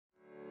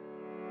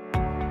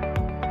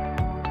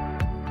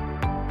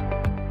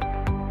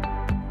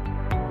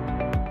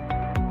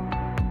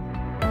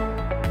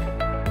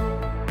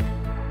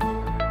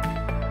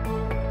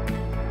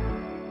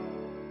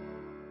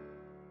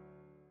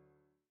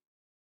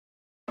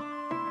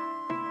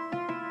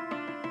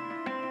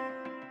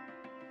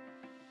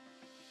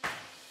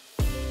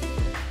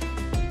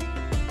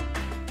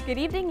Good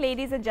evening,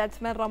 ladies and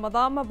gentlemen.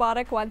 Ramadan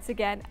Mubarak once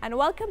again, and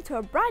welcome to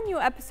a brand new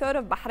episode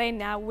of Bahrain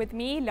Now with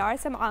me, Lara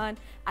Samaan,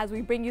 as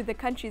we bring you the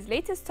country's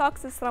latest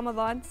talks this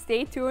Ramadan.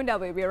 Stay tuned, I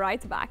will be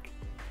right back.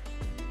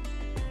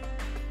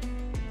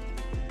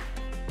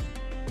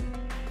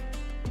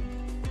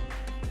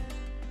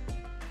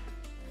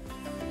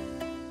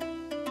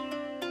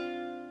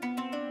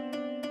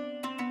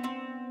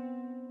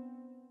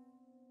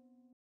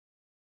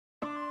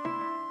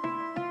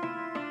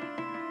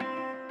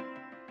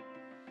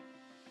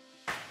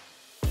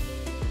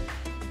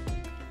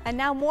 And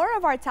now more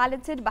of our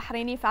talented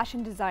Bahraini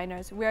fashion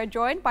designers. We are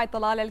joined by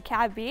Talal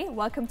Alkaabi.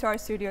 Welcome to our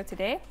studio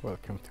today.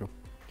 Welcome to.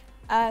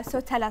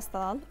 So tell us,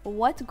 Talal,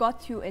 what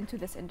got you into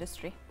this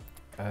industry?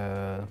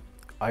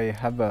 I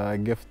have a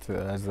gift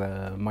as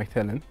my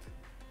talent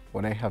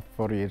when I have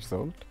 4 years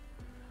old.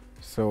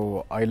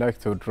 So I like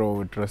to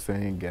draw,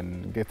 dressing,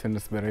 and get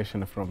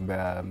inspiration from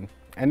the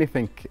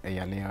anything.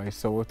 I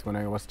saw it when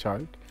I was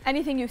child.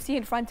 Anything you see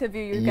in front of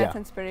you, you get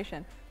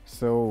inspiration.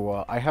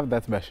 So I have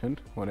that passion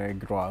when I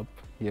grow up,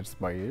 years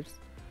by years,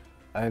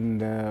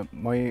 and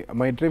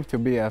my dream to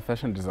be a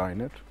fashion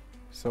designer.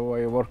 So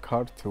I work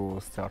hard to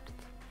start.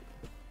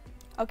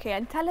 Okay,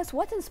 and tell us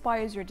what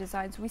inspires your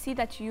designs. We see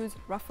that you use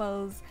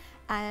ruffles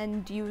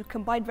and you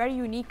combine very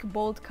unique,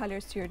 bold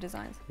colors to your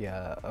designs.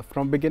 Yeah,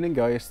 from beginning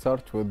I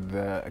start with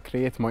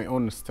create my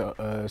own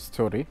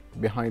story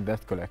behind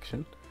that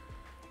collection.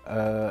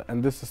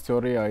 And this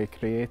story I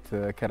create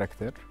a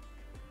character,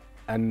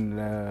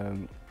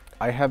 and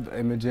I have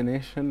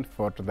imagination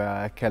for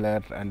the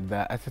color and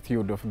the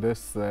attitude of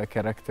this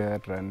character,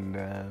 and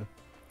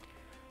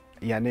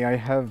I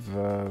have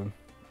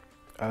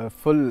a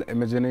full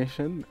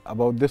imagination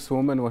about this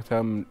woman, what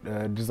I'm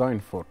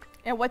designed for.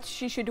 And what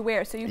she should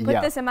wear. So you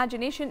put this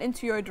imagination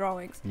into your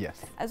drawings.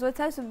 Yes. As well,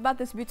 tell us about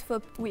this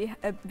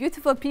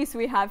beautiful piece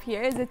we have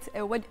here. Is it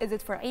what is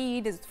it for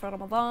Eid? Is it for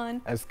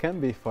Ramadan? As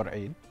can be for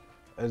Eid.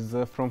 As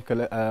from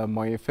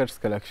my first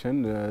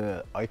collection,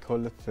 I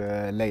call it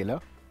Layla.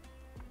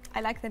 I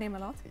like the name a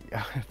lot.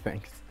 Yeah,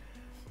 thanks.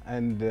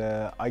 And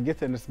I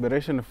get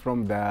inspiration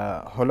from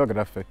the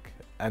holographic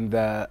and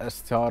the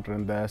star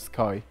in the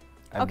sky.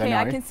 Okay,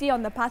 I can see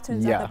on the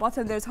patterns at the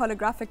bottom there's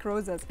holographic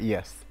roses.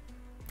 Yes.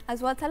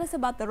 As well, tell us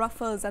about the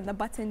ruffles and the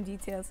button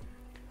details.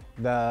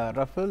 The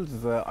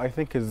ruffles, I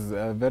think, is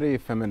very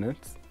feminine.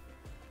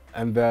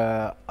 And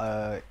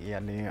I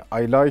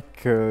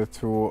like to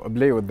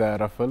play with the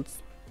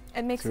ruffles.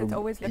 It makes it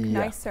always look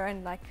nicer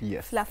and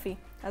fluffy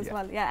as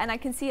well. Yeah, and I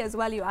can see as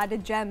well you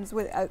added gems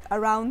with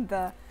around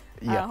the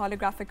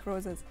holographic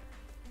roses.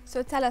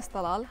 So tell us,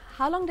 Talal,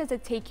 how long does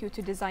it take you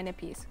to design a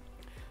piece?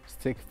 It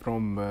takes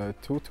from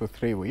 2 to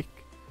 3 weeks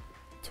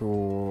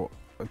to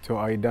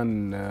I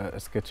done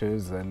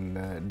sketches and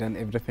done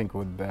everything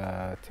with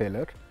the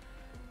tailor.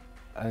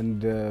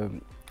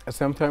 And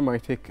sometimes I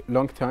take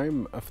long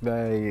time if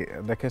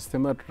the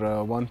customer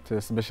want a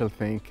special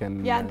thing,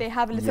 and they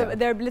have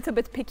they're a little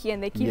bit picky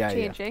and they keep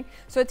changing.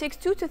 So it takes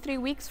 2 to 3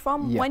 weeks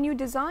from when you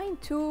design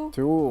to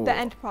the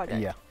end product.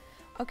 Yeah.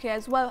 Okay,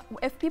 as well,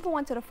 if people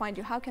wanted to find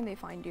you, how can they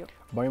find you?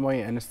 By my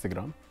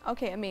Instagram.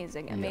 Okay,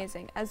 amazing,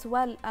 amazing. As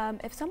well,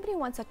 if somebody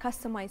wants a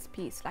customized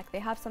piece, like they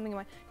have something,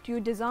 do you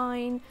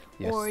design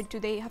or do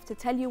they have to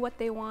tell you what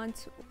they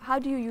want? How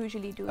do you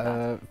usually do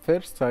that?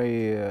 First,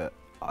 I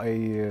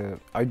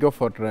go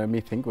for a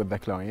meeting with the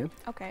client.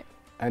 Okay.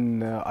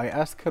 And I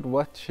ask her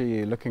what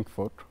she looking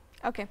for.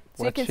 Okay,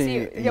 so you can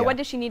see, what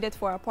does she need it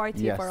for? A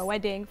party, for a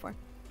wedding, for?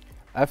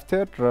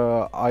 After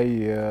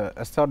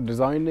I start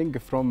designing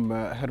from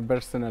her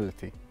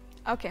personality.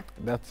 Okay.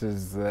 That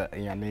is,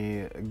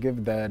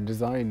 give the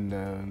design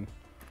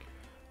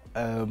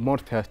more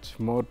touch,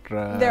 more.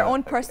 Their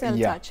own personal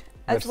touch.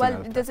 As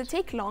well, touch. Does it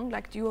take long?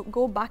 Like, do you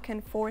go back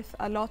and forth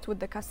a lot with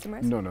the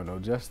customers? No,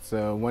 just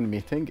one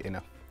meeting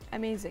enough.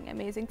 Amazing,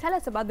 amazing. Tell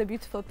us about the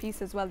beautiful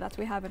piece as well that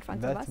we have in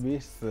front of us. That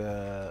piece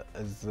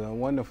is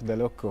one of the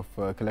look of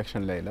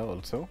collection Layla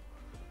also.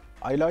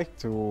 I like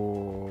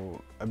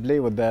to play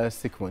with the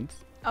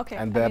sequence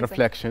and the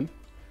reflection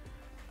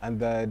and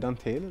the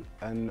dentelle,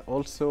 and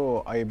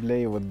also I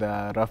play with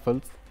the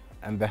ruffles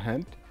and the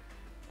hand.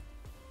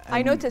 And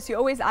I notice you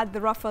always add the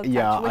ruffle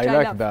touch, which I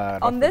like love. The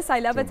on this, I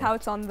love it how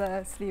it's on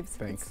the sleeves.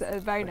 Thanks. It's a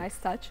very nice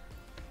touch.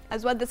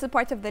 As well, this is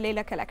part of the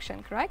Layla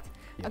collection, correct?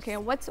 Yes. Okay,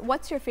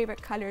 what's your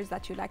favorite colors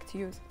that you like to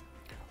use?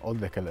 All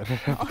the color,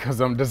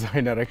 because I'm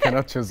designer, I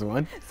cannot choose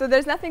one. So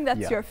there's nothing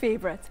that's your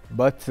favorite.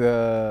 But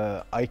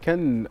I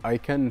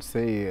can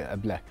say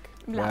black.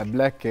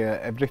 Black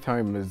every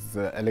time is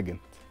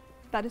elegant.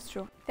 That is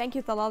true. Thank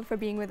you, Talal, for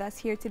being with us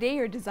here today.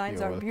 Your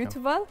designs are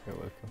beautiful. You're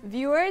welcome.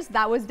 Viewers,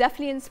 that was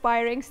definitely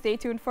inspiring. Stay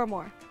tuned for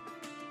more.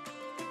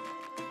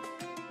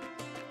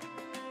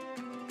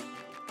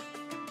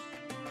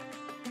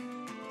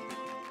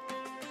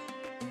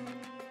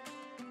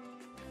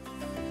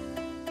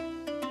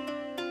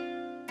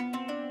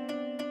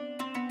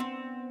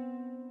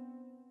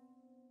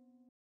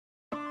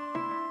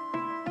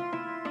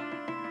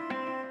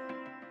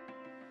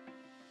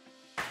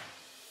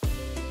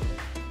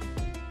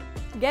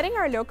 Getting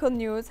our local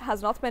news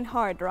has not been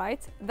hard,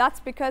 right? That's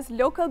because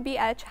Local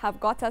BH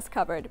have got us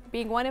covered,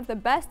 being one of the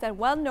best and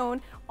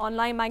well-known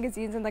online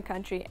magazines in the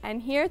country.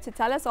 And here to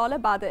tell us all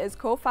about it is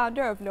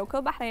co-founder of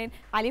Local Bahrain,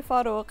 Ali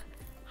Farooq.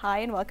 Hi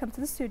and welcome to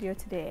the studio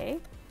today.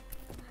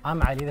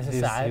 I'm Ali, this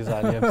is Saad. He's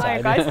Ali, I'm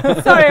Hi Saad.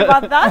 guys, sorry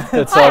about that.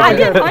 It's Hi all Ali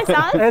good. and hi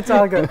Saad. It's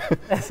all good.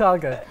 It's all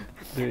good.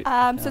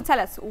 So tell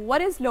us,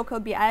 what is Local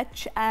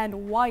BH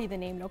and why the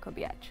name Local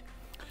BH?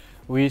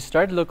 We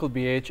started Local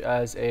BH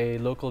as a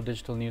local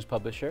digital news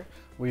publisher.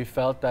 We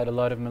felt that a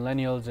lot of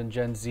millennials and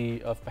Gen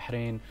Z of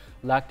Bahrain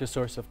lacked a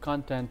source of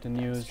content and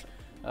news.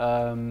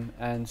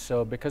 And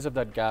so because of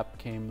that gap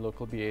came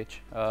Local BH.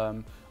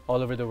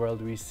 All over the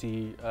world we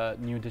see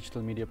new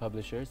digital media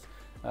publishers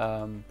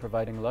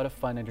providing a lot of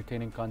fun,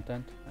 entertaining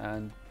content.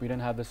 And we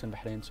didn't have this in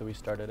Bahrain, so we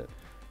started it.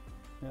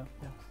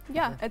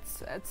 Yeah,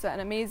 it's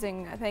an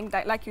amazing, I think,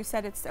 that, like you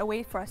said, it's a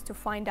way for us to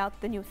find out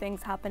the new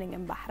things happening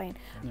in Bahrain.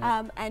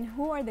 Yeah. And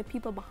who are the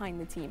people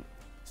behind the team?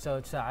 So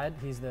it's Saad,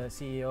 he's the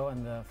CEO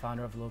and the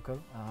founder of Local.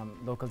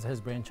 Local's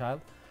his brainchild.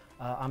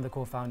 I'm the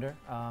co-founder.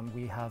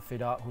 We have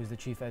Fida, who's the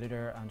chief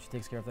editor, and she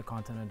takes care of the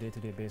content on a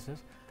day-to-day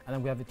basis. And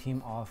then we have a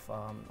team of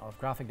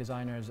graphic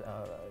designers,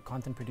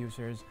 content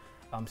producers,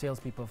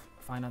 salespeople,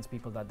 finance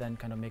people that then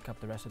kind of make up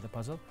the rest of the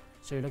puzzle.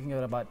 So you're looking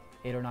at about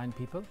 8 or 9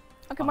 people.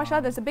 Okay,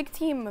 mashallah, there's a big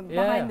team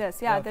behind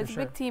this. Yeah, there's a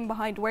big sure. team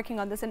behind working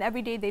on this, and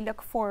every day they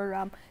look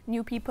for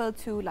new people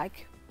to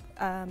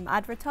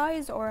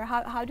advertise, or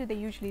how do they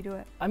usually do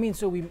it? I mean,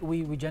 so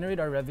we generate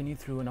our revenue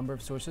through a number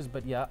of sources,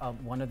 but yeah,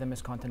 one of them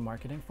is content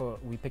marketing.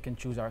 We pick and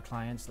choose our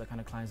clients, the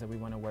kind of clients that we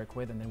want to work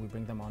with, and then we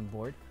bring them on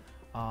board.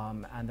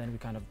 And then we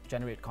kind of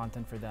generate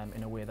content for them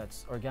in a way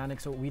that's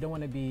organic. So we don't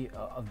want to be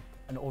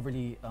an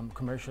overly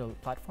commercial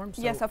platform.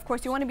 So Yes, of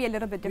course, you want to be a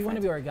little bit different. we want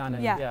to be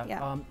organic.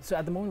 Yeah. So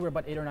at the moment we're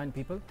about 8 or 9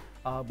 people,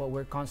 but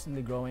we're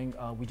constantly growing.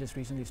 We just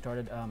recently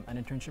started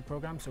an internship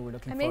program, so we're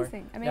looking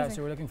Amazing. Yeah,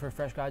 so we're looking for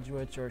fresh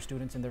graduates or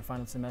students in their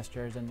final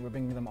semesters, and we're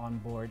bringing them on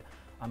board.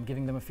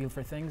 Giving them a feel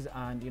for things,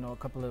 and a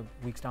couple of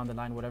weeks down the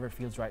line, whatever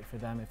feels right for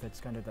them, if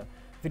it's kind of the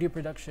video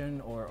production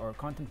or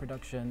content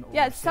production.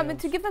 Or it's something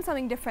to give them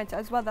something different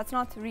as well. That's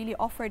not really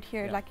offered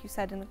here, like you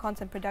said, in the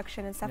content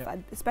production and stuff.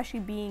 Especially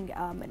being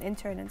an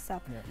intern and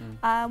stuff.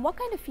 What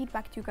kind of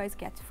feedback do you guys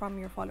get from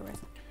your followers?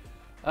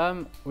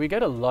 We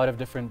get a lot of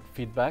different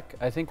feedback.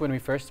 I think when we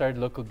first started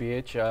Local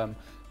BH,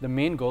 the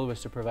main goal was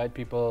to provide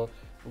people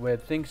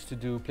with things to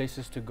do,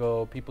 places to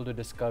go, people to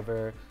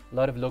discover, a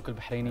lot of local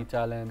Bahraini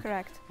talent.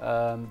 Correct.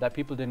 That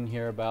people didn't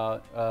hear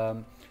about.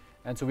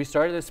 And so we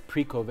started this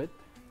pre-COVID,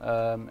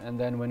 and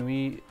then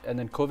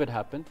COVID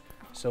happened.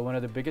 So one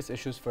of the biggest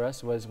issues for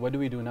us was, what do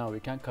we do now? We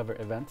can't cover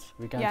events.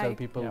 We can't tell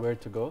people where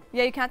to go.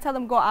 Yeah, you can't tell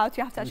them go out.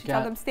 You have to actually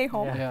tell them stay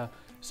home. Yeah.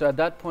 So at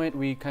that point,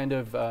 we kind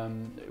of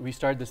we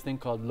started this thing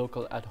called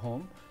Local at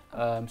Home.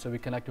 So we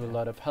connected with a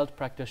lot of health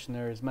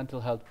practitioners,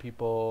 mental health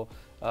people,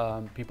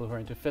 people who are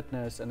into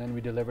fitness, and then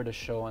we delivered a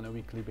show on a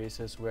weekly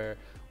basis where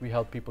we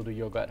help people do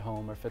yoga at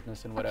home or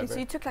fitness and whatever. Okay, so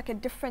you took like a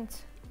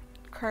different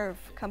curve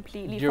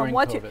completely during from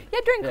what COVID.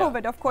 during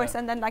COVID, of course,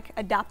 and then like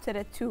adapted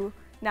it to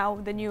now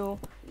the new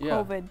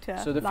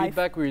COVID So the life.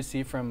 feedback we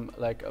receive from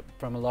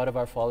from a lot of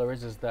our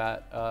followers is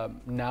that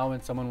now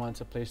when someone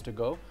wants a place to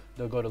go,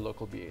 they'll go to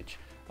Local BH.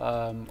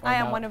 I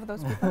am one of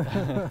those people.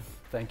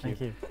 Thank you.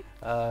 Thank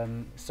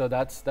you. So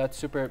that's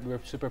super.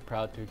 We're super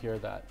proud to hear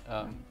that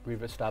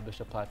we've established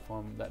a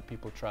platform that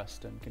people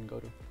trust and can go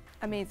to.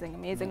 Amazing,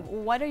 amazing.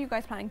 What are you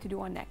guys planning to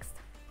do on next?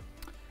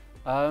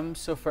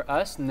 So for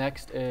us,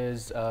 next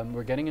is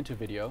we're getting into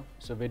video.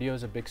 So video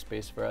is a big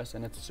space for us,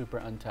 and it's super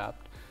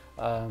untapped.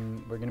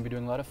 We're going to be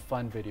doing a lot of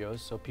fun videos,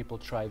 so people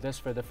try this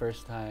for the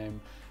first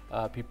time.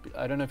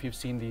 I don't know if you've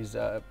seen these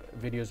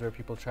videos where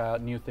people try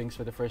out new things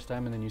for the first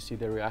time and then you see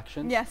their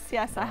reactions.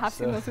 Yes, I have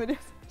seen those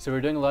videos. So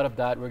we're doing a lot of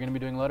that. We're going to be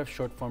doing a lot of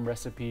short form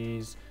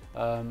recipes.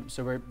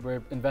 So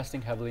we're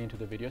investing heavily into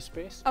the video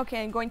space.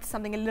 Okay, and going to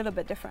something a little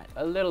bit different.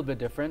 A little bit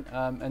different.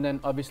 And then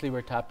obviously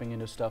we're tapping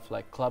into stuff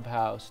like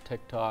Clubhouse,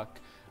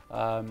 TikTok.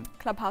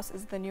 Clubhouse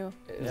is the new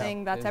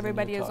thing that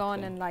everybody is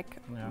on and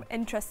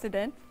interested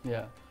in.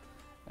 Yeah.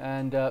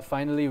 And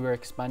finally, we're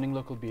expanding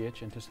Local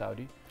BH into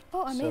Saudi.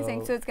 Oh,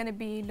 amazing. So it's going to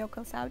be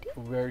local Saudi?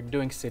 We're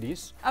doing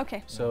cities.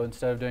 Okay. So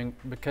instead of doing,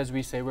 because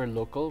we say we're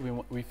local,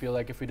 we feel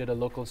like if we did a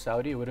local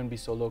Saudi, it wouldn't be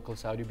so local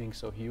Saudi being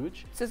so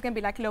huge. So it's going to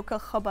be like local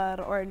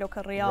Khabar or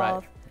local Riyadh.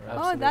 Right.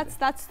 Oh,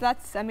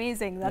 that's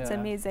amazing. That's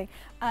amazing.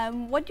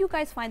 What do you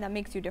guys find that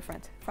makes you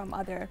different from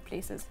other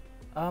places?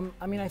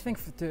 I mean, I think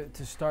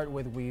to start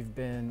with, we've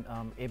been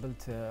able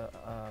to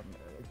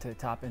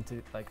tap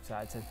into, like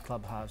Saad said,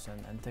 Clubhouse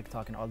and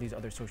TikTok and all these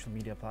other social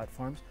media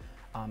platforms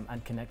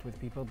and connect with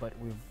people. But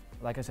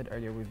like I said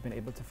earlier, we've been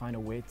able to find a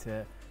way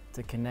to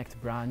connect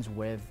brands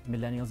with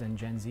millennials and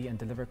Gen Z and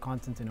deliver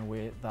content in a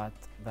way that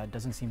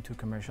doesn't seem too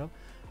commercial.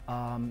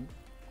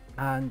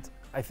 And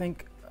I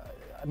think,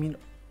 I mean,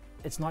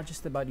 it's not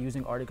just about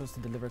using articles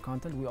to deliver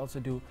content. We also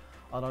do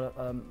a lot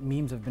of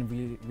memes have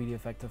been really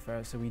effective for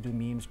us. So we do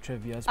memes,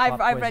 trivia.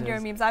 I've read your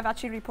memes. I've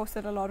actually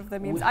reposted a lot of the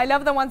memes. I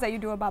love the ones that you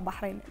do about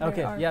Bahrain.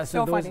 Okay, yeah,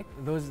 so funny.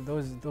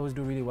 those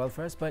do really well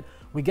for us. But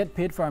we get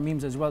paid for our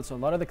memes as well. So a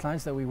lot of the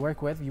clients that we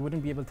work with, you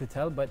wouldn't be able to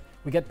tell, but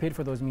we get paid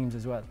for those memes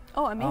as well.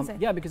 Oh, amazing.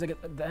 Yeah, because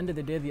at the end of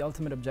the day, the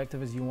ultimate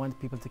objective is you want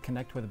people to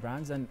connect with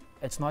brands, and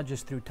it's not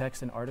just through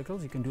text and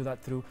articles. You can do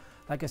that through,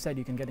 like I said,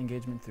 you can get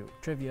engagement through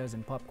trivias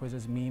and pop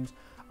quizzes, memes.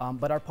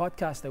 But our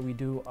podcast that we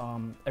do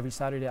every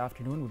Saturday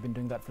afternoon, we've been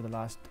doing that for the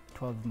last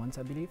 12 months,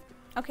 I believe.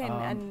 Okay,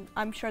 and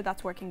I'm sure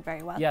that's working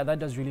very well. Yeah, that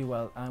does really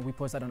well. We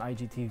post that on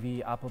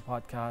IGTV, Apple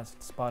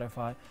Podcasts,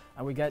 Spotify,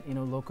 and we get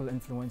local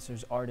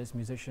influencers, artists,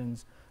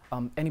 musicians,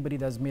 anybody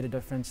that's made a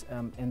difference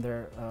in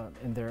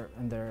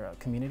their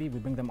community. We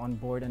bring them on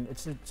board, and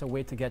it's a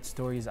way to get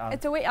stories out.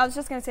 It's a way. I was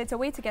just gonna say it's a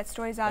way to get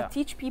stories out. Yeah.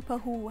 Teach people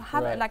who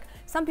have like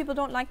some people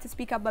don't like to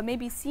speak up, but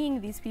maybe seeing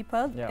these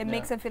people, it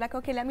makes them feel like,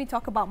 okay, let me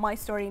talk about my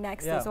story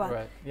next as well.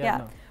 Right.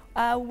 Yeah.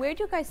 Where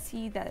do you guys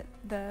see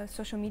the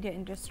social media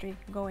industry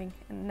going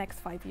in the next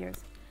 5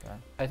 years?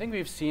 I think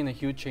we've seen a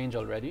huge change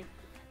already.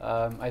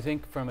 I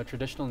think from a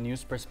traditional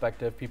news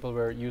perspective, people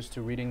were used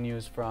to reading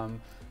news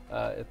from,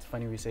 it's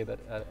funny we say that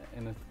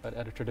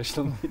at a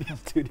traditional media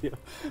studio,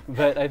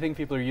 but I think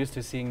people are used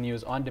to seeing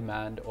news on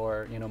demand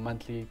or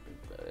monthly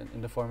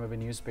in the form of a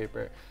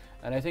newspaper.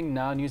 And I think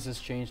now news has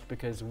changed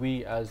because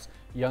we as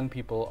young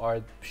people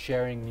are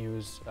sharing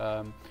news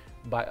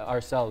by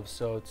ourselves,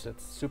 so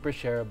it's super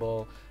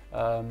shareable.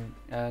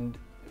 And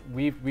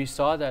we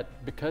saw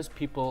that because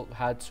people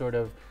had sort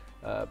of,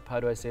 how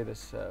do I say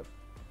this,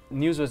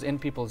 news was in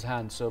people's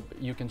hands, so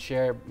you can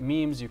share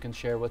memes, you can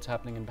share what's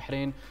happening in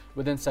Bahrain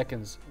within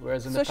seconds,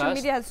 whereas in the past... Social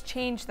media has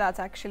changed that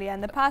actually.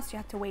 In the past you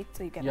had to wait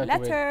till you get a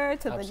letter,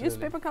 till the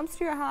newspaper comes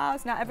to your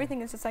house. Now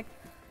everything is just like...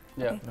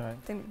 Yeah,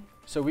 okay.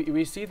 So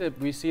we see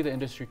the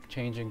industry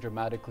changing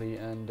dramatically,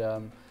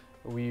 and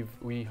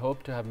we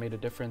hope to have made a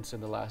difference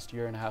in the last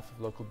year and a half of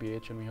local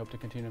BH, and we hope to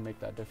continue to make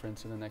that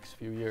difference in the next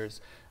few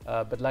years.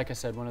 But like I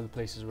said, one of the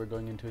places we're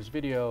going into is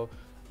video,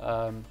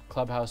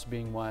 Clubhouse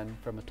being one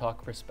from a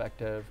talk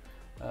perspective,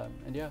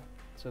 and yeah,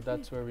 so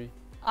that's where we...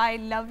 I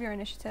love your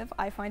initiative.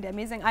 I find it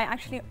amazing. I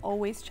actually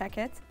always check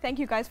it. Thank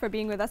you guys for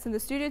being with us in the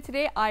studio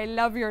today. I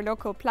love your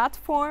local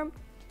platform.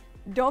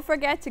 Don't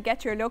forget to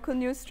get your local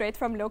news straight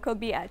from Local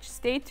BH.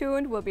 Stay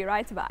tuned. We'll be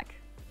right back.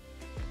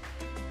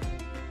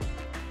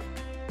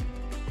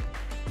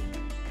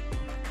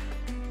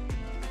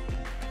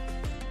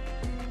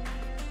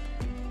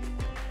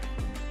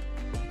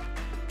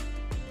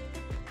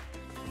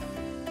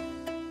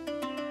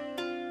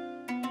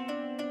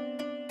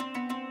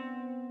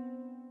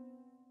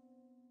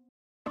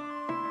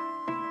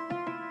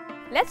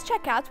 Let's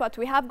check out what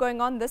we have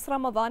going on this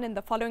Ramadan in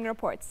the following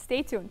reports.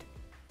 Stay tuned.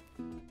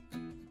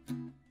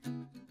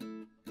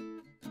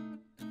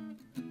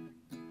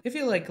 If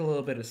you like a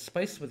little bit of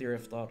spice with your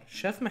iftar,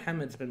 Chef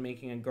Mohammed's been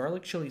making a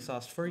garlic chili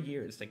sauce for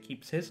years that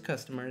keeps his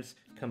customers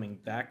coming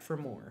back for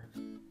more.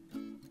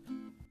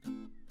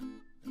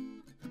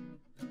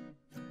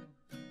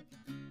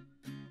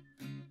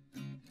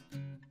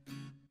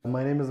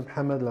 My name is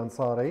Mohammed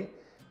AlAnsari,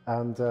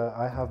 and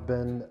I have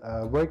been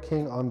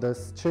working on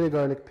this chili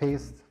garlic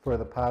paste for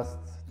the past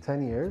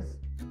 10 years.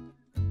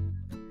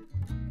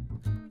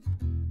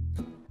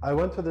 I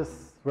went to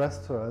this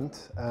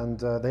restaurant and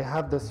they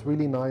had this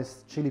really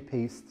nice chili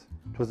paste.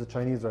 It was a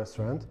Chinese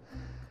restaurant,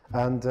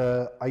 and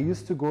I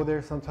used to go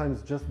there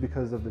sometimes just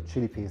because of the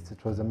chili paste.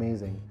 It was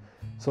amazing.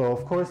 So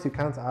of course you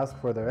can't ask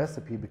for the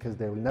recipe because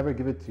they will never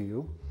give it to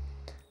you.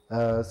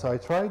 So I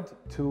tried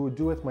to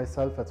do it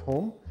myself at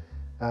home,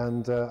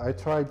 and I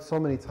tried so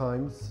many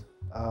times.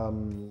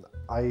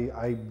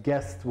 I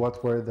guessed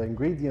what were the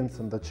ingredients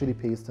and the chili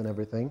paste and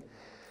everything,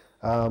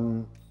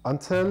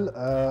 until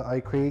I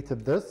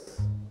created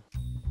this.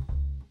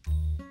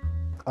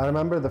 I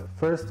remember the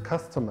first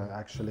customer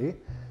actually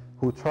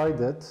who tried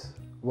it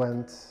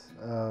went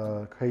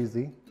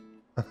crazy.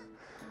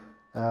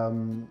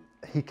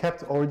 He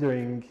kept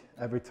ordering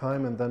every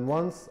time, and then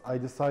once I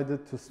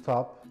decided to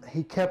stop,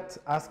 he kept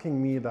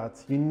asking me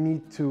that you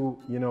need to,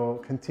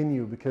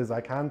 continue because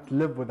I can't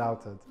live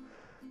without it.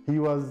 He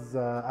was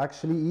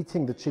actually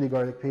eating the chili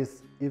garlic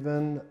paste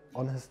even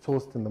on his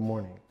toast in the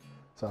morning.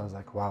 So I was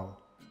like, wow,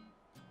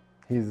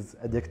 he's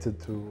addicted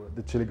to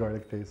the chili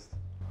garlic paste.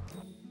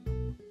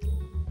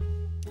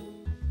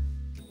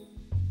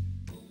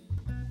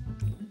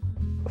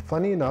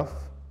 Funny enough,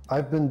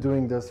 I've been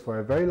doing this for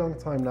a very long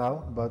time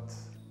now, but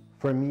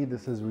for me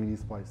this is really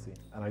spicy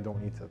and I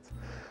don't eat it.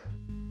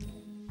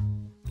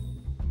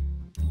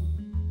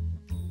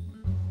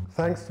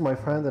 Thanks to my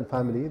friends and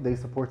family, they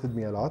supported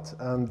me a lot,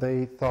 and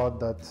they thought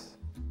that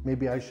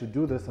maybe I should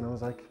do this, and I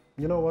was like,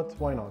 you know what,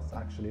 why not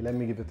actually, let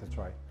me give it a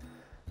try.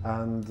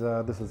 And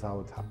this is how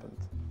it happened.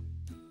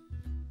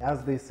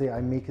 As they say,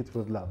 I make it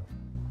with love.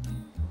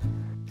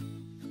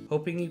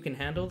 Hoping you can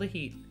handle the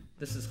heat,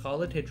 this is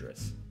Khalid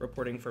Hidris,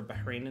 reporting for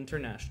Bahrain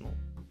International.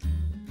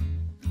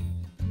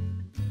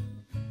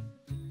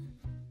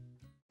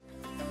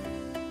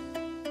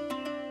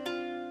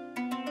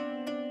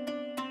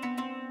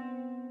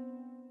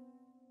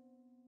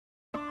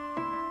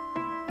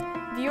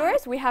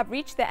 Viewers, we have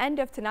reached the end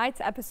of tonight's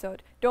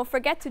episode. Don't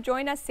forget to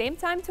join us same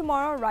time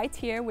tomorrow right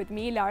here with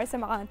me, Lara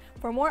Samaan,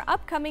 for more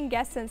upcoming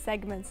guests and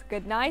segments.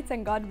 Good night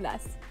and God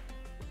bless.